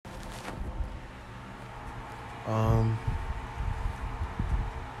Um,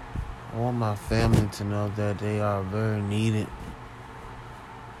 I want my family to know that they are very needed,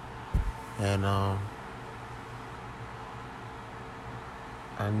 and I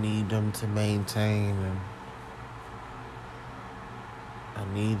need them to maintain, and I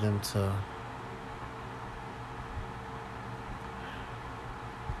need them to.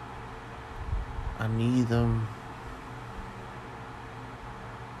 I need them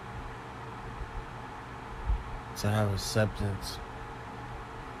to have acceptance.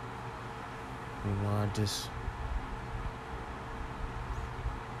 I just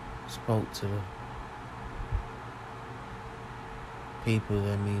spoke to the people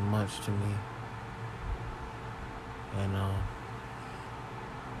that mean much to me, and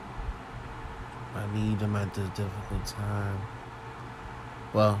I need them at this difficult time.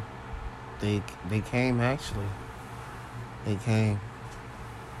 Well, they came actually. They came,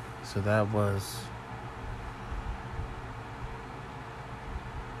 so that was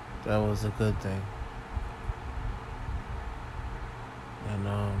a good thing, and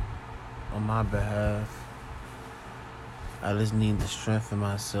on my behalf, I just need to strengthen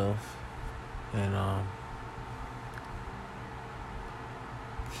myself and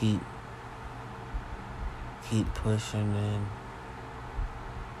keep pushing and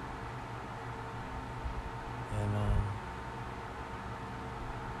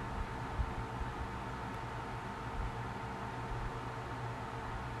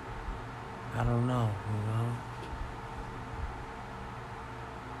I don't know,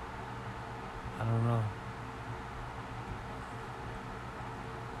 I don't know.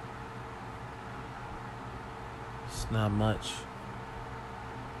 It's not much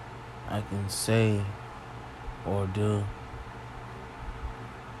I can say or do,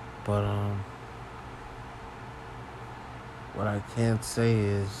 but what I can say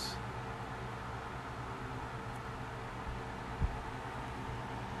is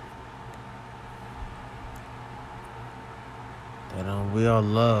that we are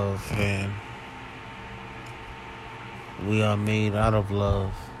loved, and we are made out of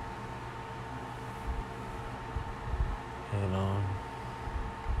love, and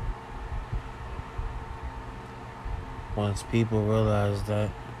once people realize that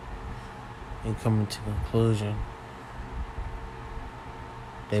and come to conclusion,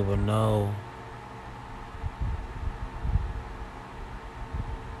 they will know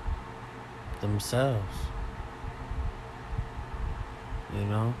themselves,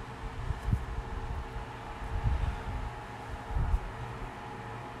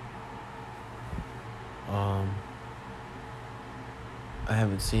 I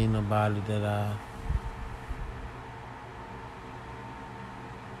haven't seen nobody that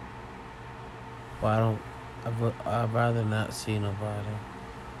I'd rather not see nobody.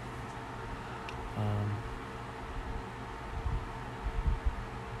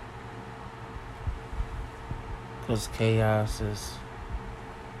 Because chaos is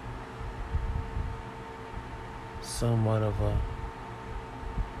somewhat of a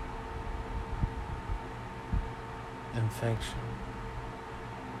infection.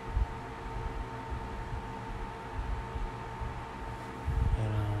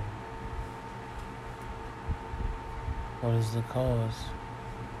 What is the cause?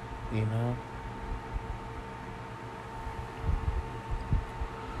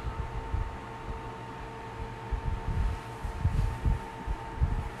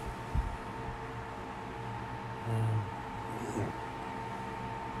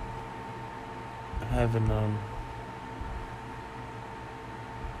 I haven't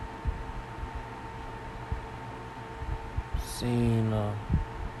seen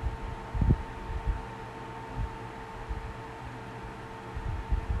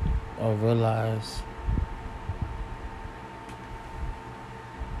or realized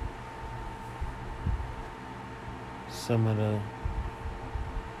some of the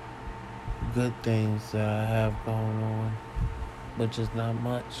good things that I have going on, which is not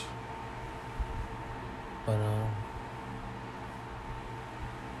much. But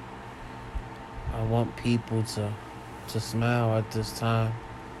I want people to smile at this time.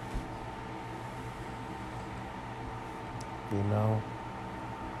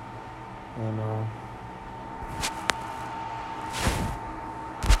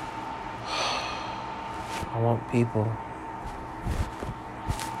 I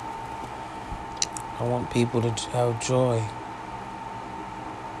want people to have joy.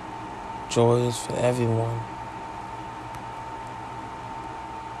 Joy is for everyone.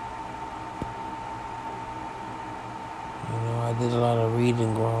 I did a lot of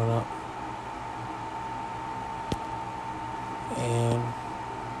reading growing up. And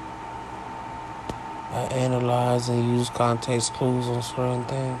I analyze and use context clues on certain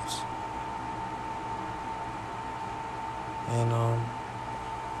things. And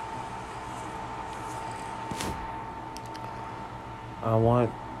I want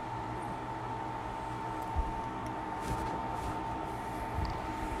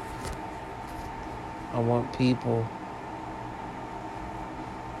people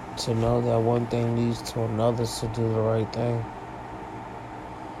to know that one thing leads to another, to do the right thing.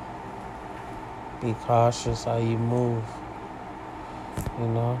 Be cautious how you move. You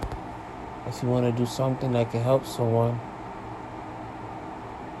know, if you want to do something that can help someone,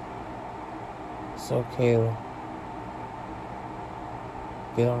 it's okay to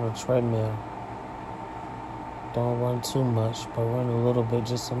get on a treadmill. Don't run too much, but run a little bit,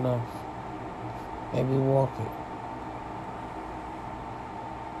 just enough. Maybe walk it.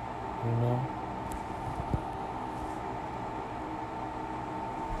 You know?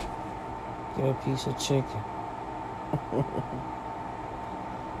 Get a piece of chicken.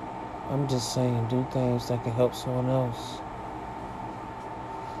 I'm just saying, do things that can help someone else.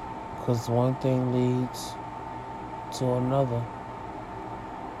 Because one thing leads to another.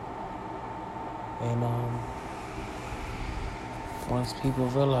 And once people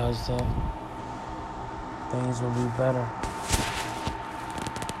realize that, things will be better.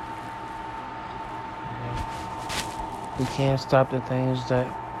 We can't stop the things that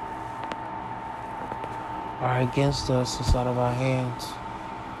are against us. It's out of our hands.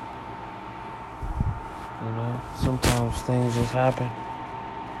 You know, sometimes things just happen.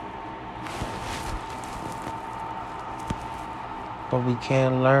 But we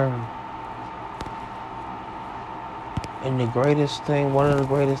can learn. And the greatest thing, one of the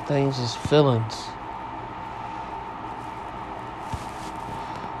greatest things is feelings.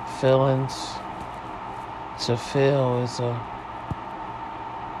 Feelings. To feel is to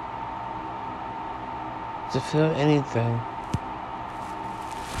feel anything.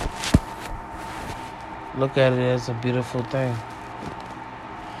 Look at it as a beautiful thing.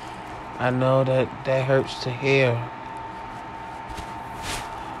 I know that hurts to hear.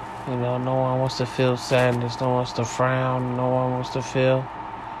 You know, no one wants to feel sadness, no one wants to frown, no one wants to feel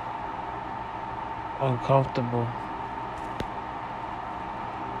uncomfortable.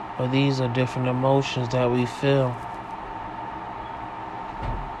 But these are different emotions that we feel.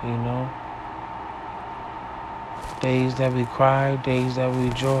 You know? Days that we cry, days that we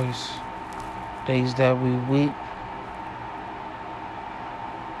rejoice, days that we weep,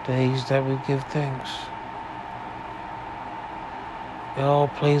 days that we give thanks. It all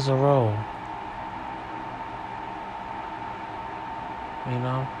plays a role. You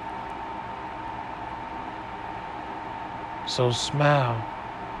know? So smile.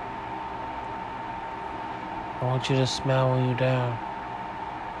 I want you to smile when you're down.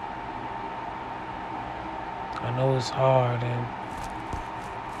 I know it's hard and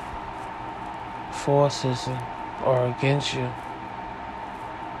forces are against you.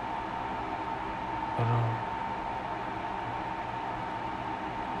 But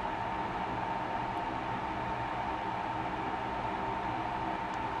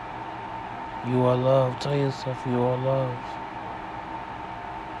you are loved. Tell yourself you are loved.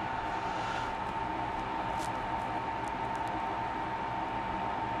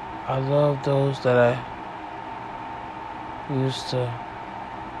 I love those that I used to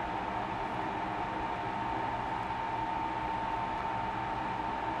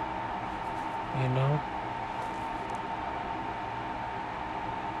you know,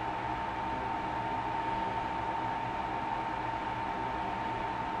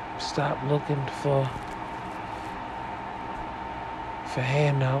 stop looking for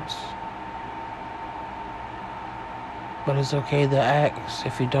handouts. But it's okay to ask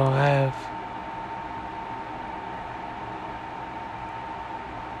if you don't have.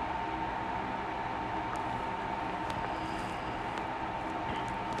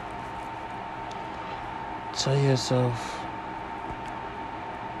 Tell yourself,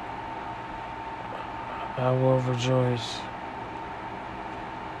 I will rejoice.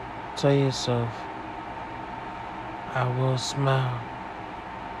 Tell yourself, I will smile.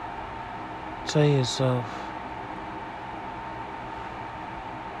 Tell yourself,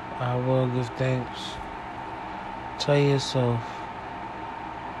 I will give thanks. Tell yourself,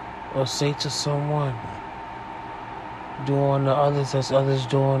 or say to someone, do unto others as others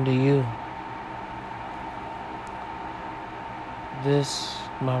do unto you. This,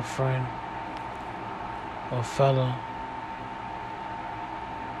 my friend or fellow,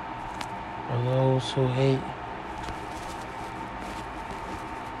 or those who hate,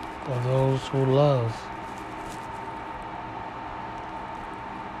 or those who love,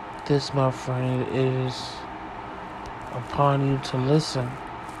 this, my friend, it is upon you to listen.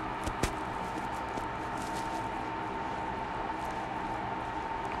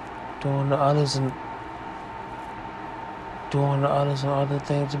 Doing the others and other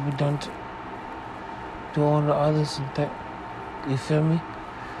things to be done to doing the others and things. You feel me?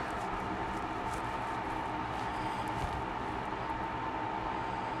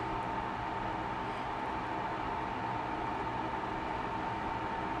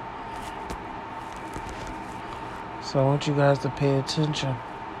 So I want you guys to pay attention.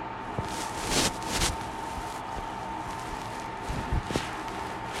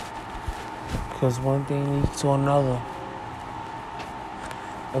 Because one thing leads to another.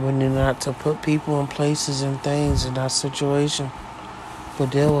 And we need not to put people in places and things in that situation,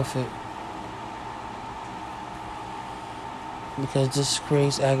 but deal with it. Because this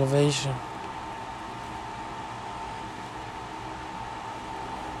creates aggravation.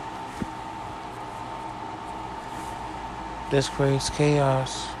 This creates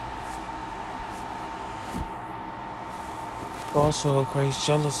chaos. Also, it creates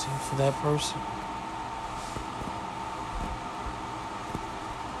jealousy for that person.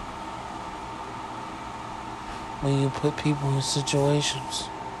 When you put people in situations.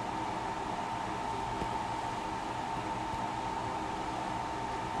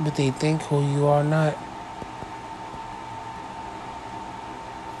 But they think who you are not.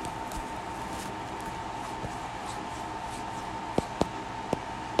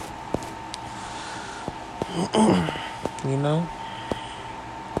 You know?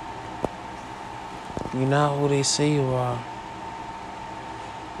 You're not who they say you are.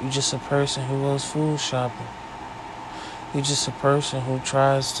 You're just a person who goes food shopping. You're just a person who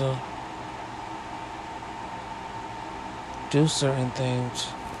tries to do certain things.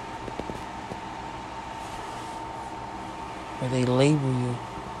 But they label you.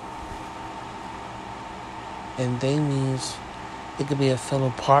 And they means it could be a fellow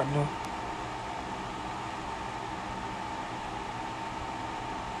partner.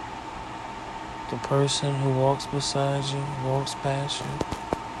 The person who walks beside you, walks past you.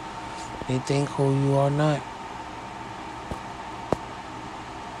 They think who you are not.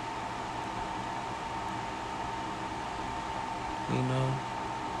 You know,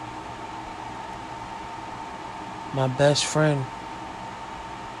 my best friend,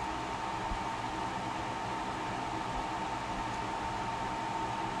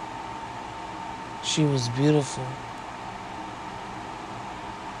 she was beautiful.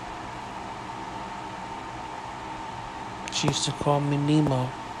 She used to call me Nemo.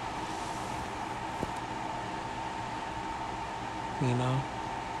 You know?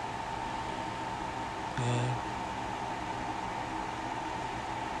 And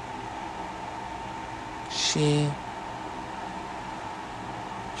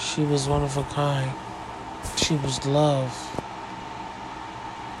she was one of a kind. She was love.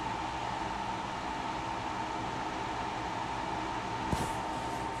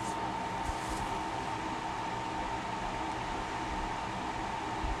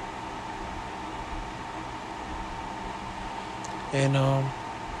 And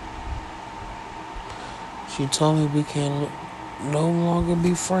she told me we can no longer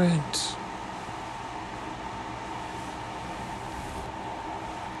be friends.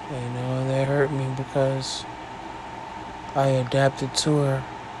 You know, and that hurt me because I adapted to her.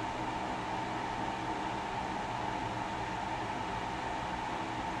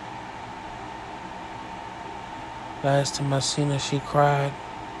 Last time I seen her, she cried.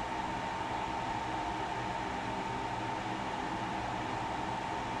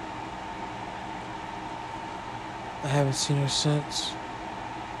 I haven't seen her since.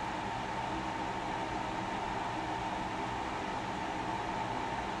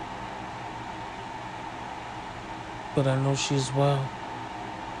 But I know she's well.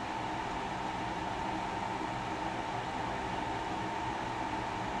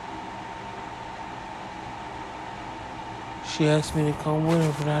 She asked me to come with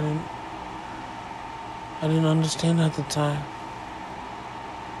her, but I didn't understand at the time.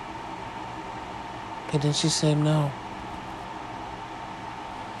 And then she said no.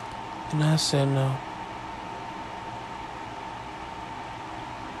 And I said no.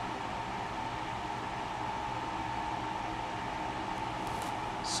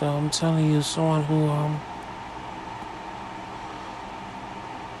 So I'm telling you, someone who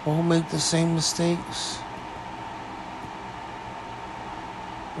won't make the same mistakes.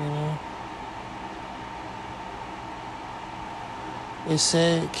 You know? It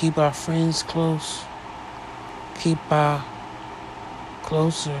said keep our friends close. Keep our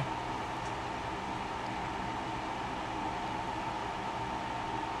closer.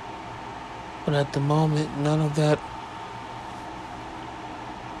 But at the moment, none of that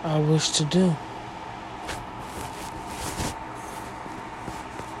I wish to do.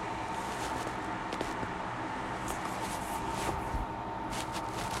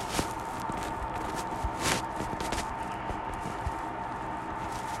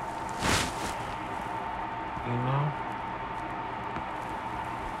 You know?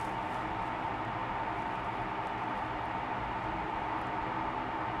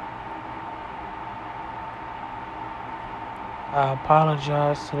 I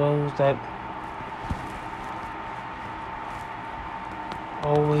apologize to those that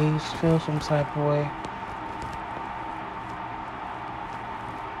always feel some type of way.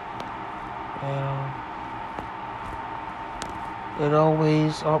 And it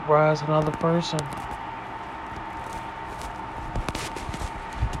always uprise another person.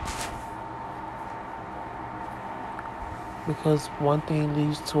 Because one thing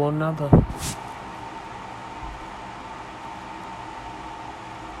leads to another.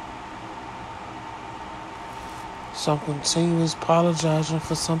 So I'm continuous apologizing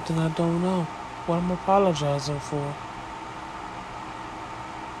for something I don't know. What I'm apologizing for.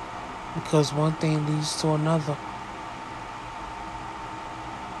 Because one thing leads to another.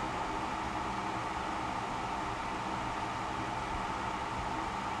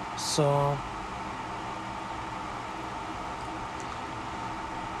 So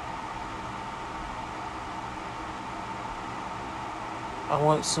I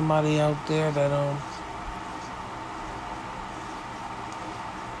want somebody out there that I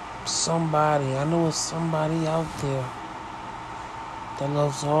know it's somebody out there that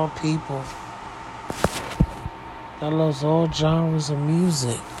loves all people, that loves all genres of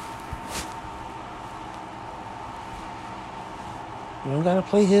music. You don't gotta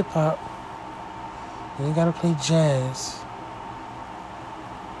play hip hop. You ain't gotta play jazz.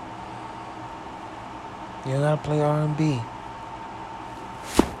 You don't gotta play R&B.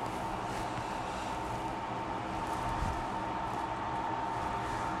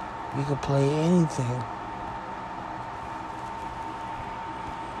 You can play anything.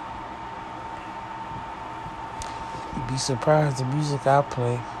 You'd be surprised the music I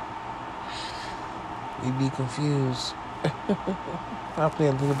play. You'd be confused. I play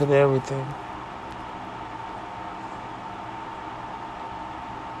a little bit of everything.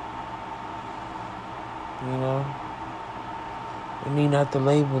 You know? I need not to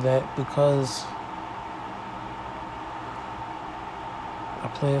label that because I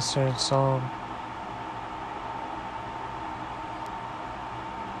play a certain song.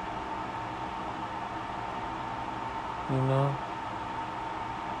 You know?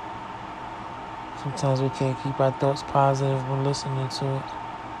 Sometimes we can't keep our thoughts positive when listening to it.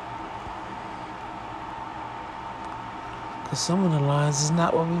 Because some of the lines is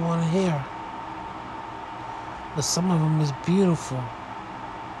not what we want to hear. But some of them is beautiful.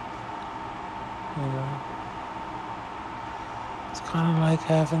 You know? It's kind of like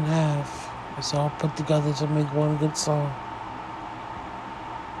half and half. It's all put together to make one good song.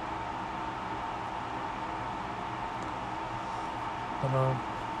 But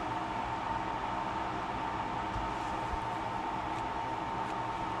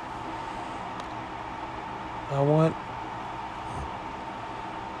I want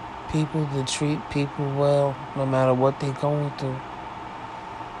people to treat people well no matter what they're going through.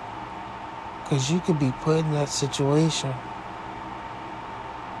 Because you could be put in that situation.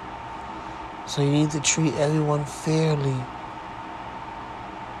 So you need to treat everyone fairly.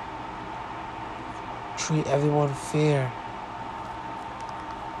 Treat everyone fairly.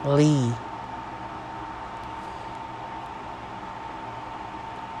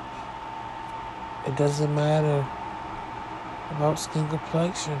 It doesn't matter about skin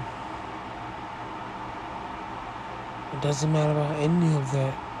complexion. It doesn't matter about any of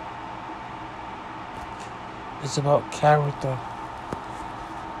that. It's about character.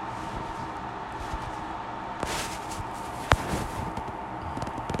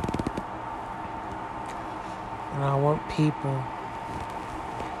 And I want people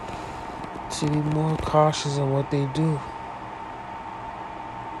to be more cautious of what they do.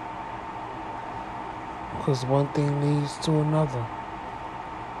 Because one thing leads to another.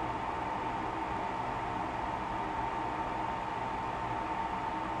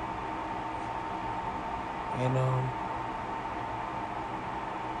 And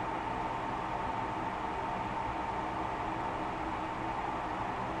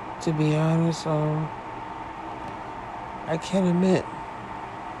to be honest, I can't admit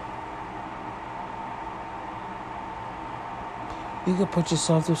you can put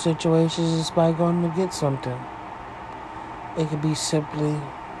yourself through situations just by going to get something. It could be simply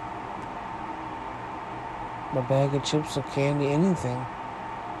A bag of chips or candy, anything.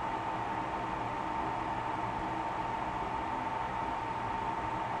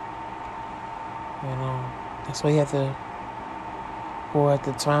 That's why you have to go at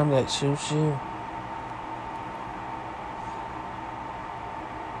the time that suits you.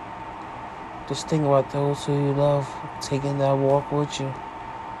 Just think about those who you love taking that walk with you.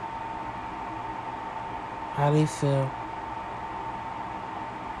 How they feel.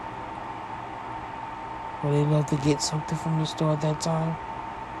 Would they love to get something from the store at that time?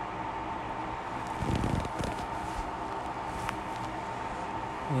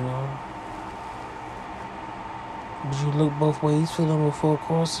 Would you look both ways for them before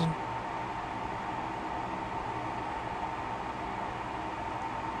crossing?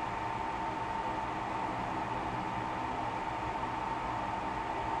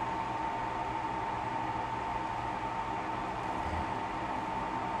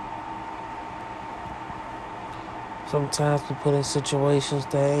 Sometimes we put in situations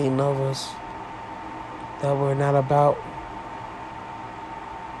that ain't of us, that we're not about,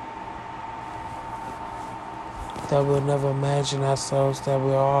 that we'll never imagine ourselves that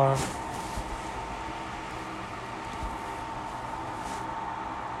we are.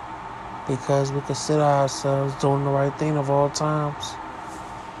 Because we consider ourselves doing the right thing of all times,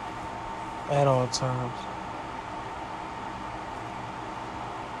 at all times.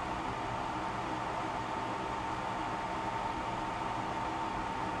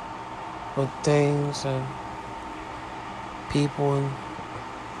 But things and people and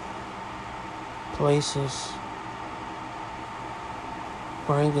places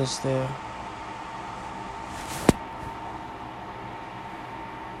bring us there.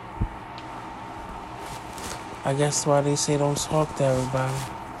 I guess why they say don't talk to everybody.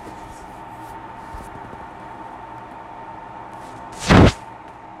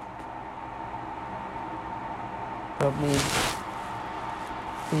 But me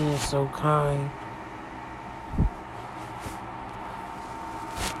being so kind,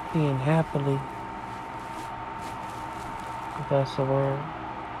 being happily, if that's the word,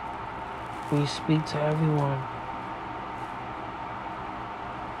 we speak to everyone.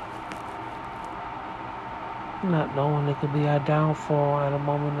 Not knowing it could be our downfall at a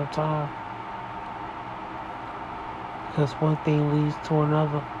moment of time. Because one thing leads to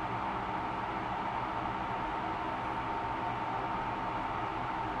another.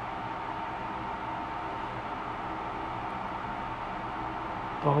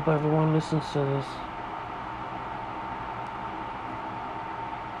 I hope everyone listens to this.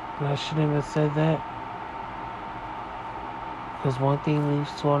 And I shouldn't have said that. Because one thing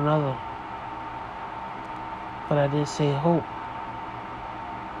leads to another. But I did say hope.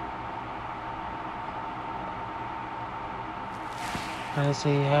 I didn't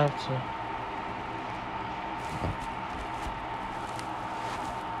say you have to.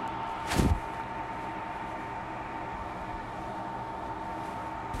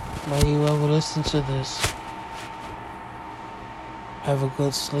 May you ever listen to this. Have a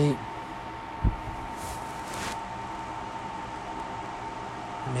good sleep.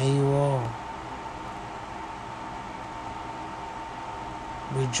 May you all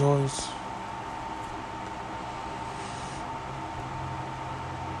rejoice.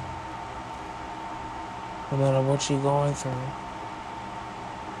 No matter what you're going through,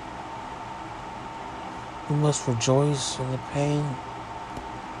 you must rejoice in the pain.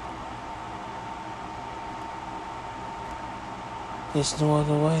 There's no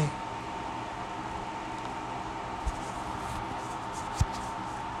other way.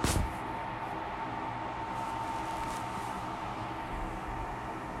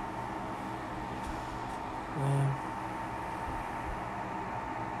 Man,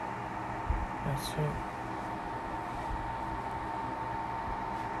 that's it.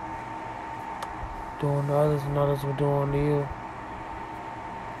 Doing to others and others will do unto you.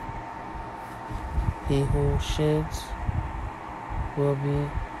 He who sheds will be.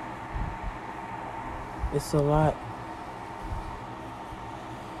 It's a lot.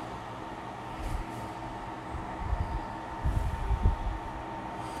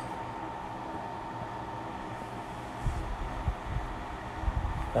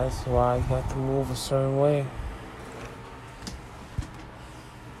 That's why you have to move a certain way.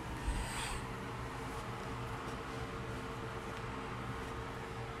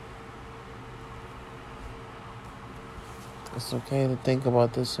 It's okay to think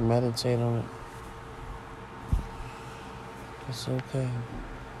about this and meditate on it. It's okay.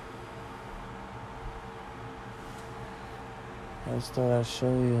 I just thought I'd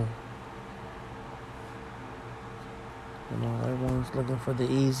show you. Everyone's looking for the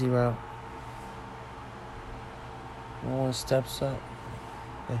easy route. No one steps up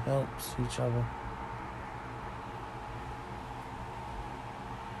and helps each other.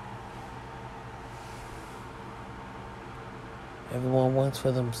 Everyone wants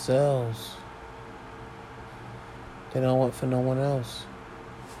for themselves. They don't want for no one else.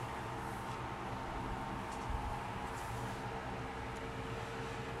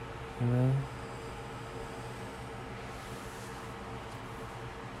 You know?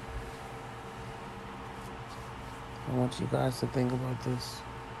 I want you guys to think about this.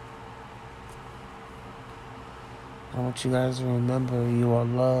 I want you guys to remember you are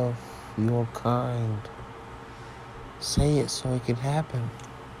loved, you are kind. Say it so it can happen.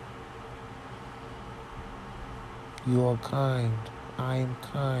 You are kind. I am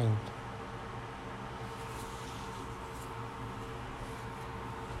kind.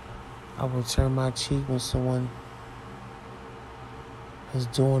 I will turn my cheek when someone is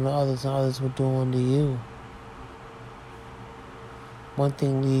doing to others and others will do unto you. One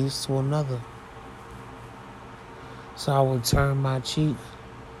thing leads to another. So I will turn my cheek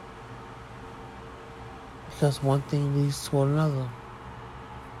because one thing leads to another.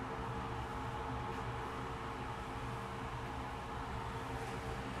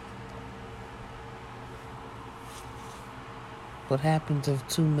 What happens if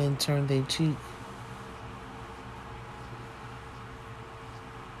two men turn their cheek?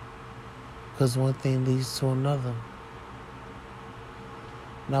 Because one thing leads to another.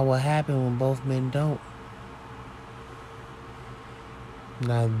 Now what happens when both men don't?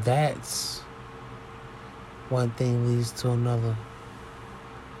 Now that's one thing leads to another.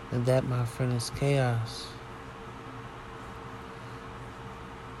 And that, my friend, is chaos.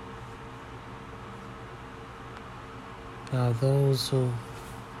 Now those who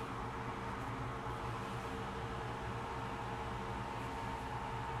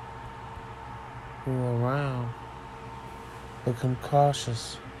are around become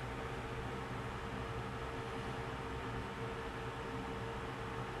cautious.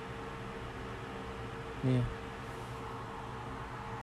 Yeah.